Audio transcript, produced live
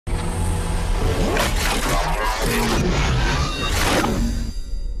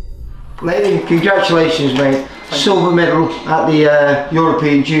Leighton, congratulations mate, silver medal at the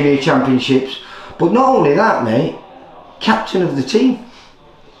European Junior Championships. But not only that mate, captain of the team.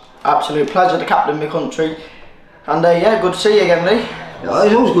 Absolute pleasure to captain my country. And yeah, good to see you again, Lee.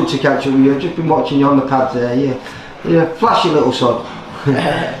 It's always good to catch up with you. I've just been watching you on the pad there. You're a flashy little sod.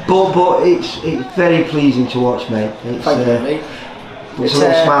 but it's very pleasing to watch, mate. Thank you, mate. It's a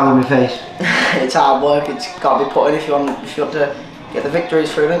little smile on my face. It's hard work. It's got to be put in if you want to get the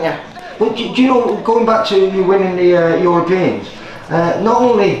victories through, don't you? Well, do you know, going back to you winning the Europeans, not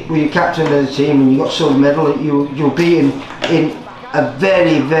only were you captain of the team and you got silver medal, you were beaten in a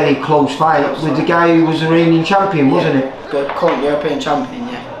very close fight with the guy who was the reigning champion, wasn't it? The current European champion,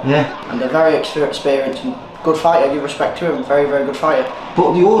 yeah. Yeah. And a very experienced and good fighter. I give respect to him. Very good fighter.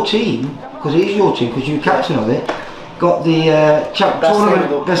 But your team, because it is your team, because you're captain of it, got the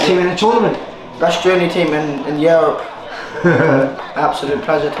best team in the tournament. Best junior team in Europe. Absolute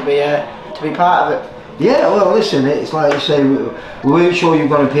pleasure to be part of it. Yeah, well listen, it's like you say, we weren't sure you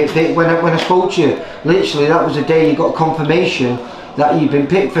were going to pick. When I spoke to you, literally that was the day you got confirmation that you'd been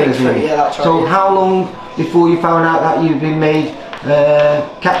picked for the thing. Yeah, that's right. So how long before you found out that you'd been made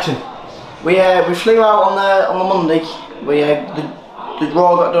captain? We flew out on the Monday. The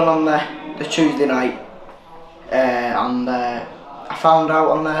draw got done on the Tuesday night, and I found out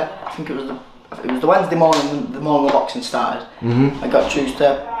on I think it was the Wednesday morning, the morning the boxing started. I got chosen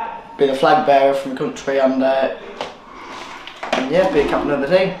to be the flag bearer from the country and yeah, be captain of the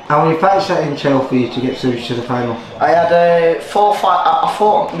team. How many fights that entail for you to get through to the final? I had 4 fights. I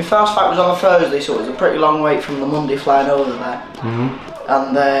thought my first fight was on a Thursday, so it was a pretty long wait from the Monday flying over there.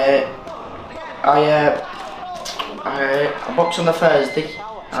 And I boxed on the Thursday,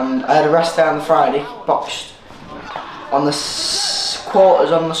 and I had a rest day on the Friday. Boxed on the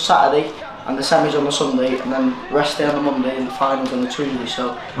quarters on the Saturday, and the semis on the Sunday, and then rest day on the Monday and the finals on the Tuesday.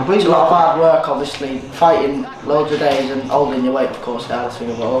 So it's a lot of hard work, obviously, fighting loads of days and holding your weight, of course, the hardest thing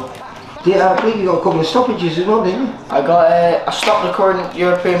of all. Yeah, I believe you got a couple of stoppages as well, didn't you? I stopped the current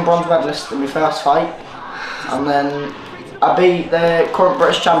European bronze medalist in my first fight, and then I beat the current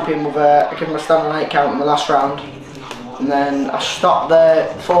British champion with I gave him a standing 8 count in the last round, and then I stopped the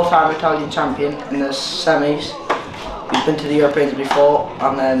 4-time Italian champion in the semis. He's been to the Europeans before,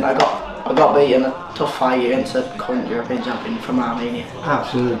 and then I got beaten a tough fight against the current European champion from Armenia.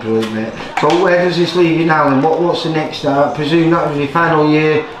 Absolutely brilliant, mate. So where does this leave you now then? What's the next start? I presume that was your final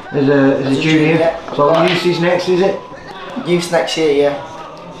year as a junior. Yeah. So youth is next, is it? Youth next year,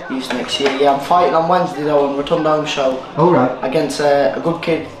 yeah. Youth next year, yeah. I'm fighting on Wednesday though on Rotunda Home Show. Oh right. Against a good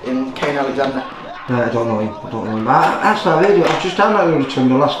kid in Kane Alexander. I don't know him. Actually, I heard it. I was just down at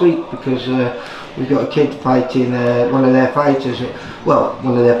Rotunda last week because we've got a kid fighting one of their fighters, well,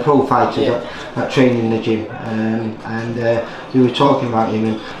 one of their pro fighters that train in the gym, and we were talking about him,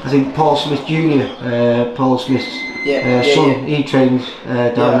 and I think Paul Smith Jr., Paul Smith's son, he trains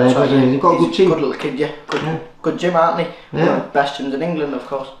down there, doesn't he? They've got a good team. Good little kid, yeah. Good gym, aren't they? Yeah. One of the best gyms in England, of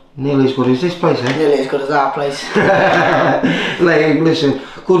course. Nearly as good as this place, eh? Nearly as good as our place. Leighton, listen,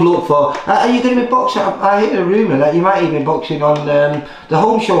 good luck for... Are you going to be boxing? I hear a rumour that you might even be boxing on the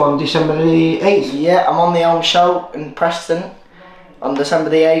home show on December the 8th. Yeah, I'm on the home show in Preston on December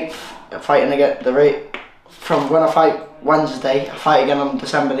the 8th, fighting against from when I fight Wednesday, I fight again on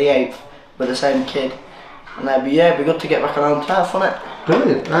December the 8th with the same kid. And it'd be good to get back on home turf, wouldn't it?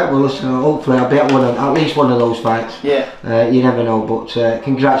 Brilliant. Right, well listen, hopefully I'll be at at least one of those fights. Yeah. You never know, but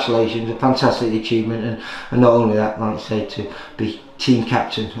congratulations, a fantastic achievement, and not only that, like I say, to be team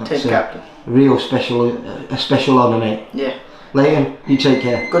captain. That's team captain. A real special honour, mate. Yeah. Leighton, you take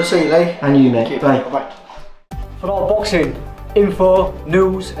care. Good to see you, Lee. And you, mate. Bye. Bye. For all boxing info,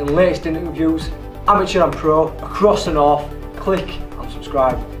 news and latest interviews, amateur and pro, across the north, click and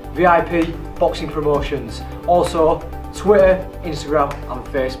subscribe. VIP Boxing Promotions. Also Twitter, Instagram and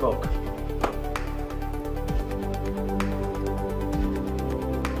Facebook.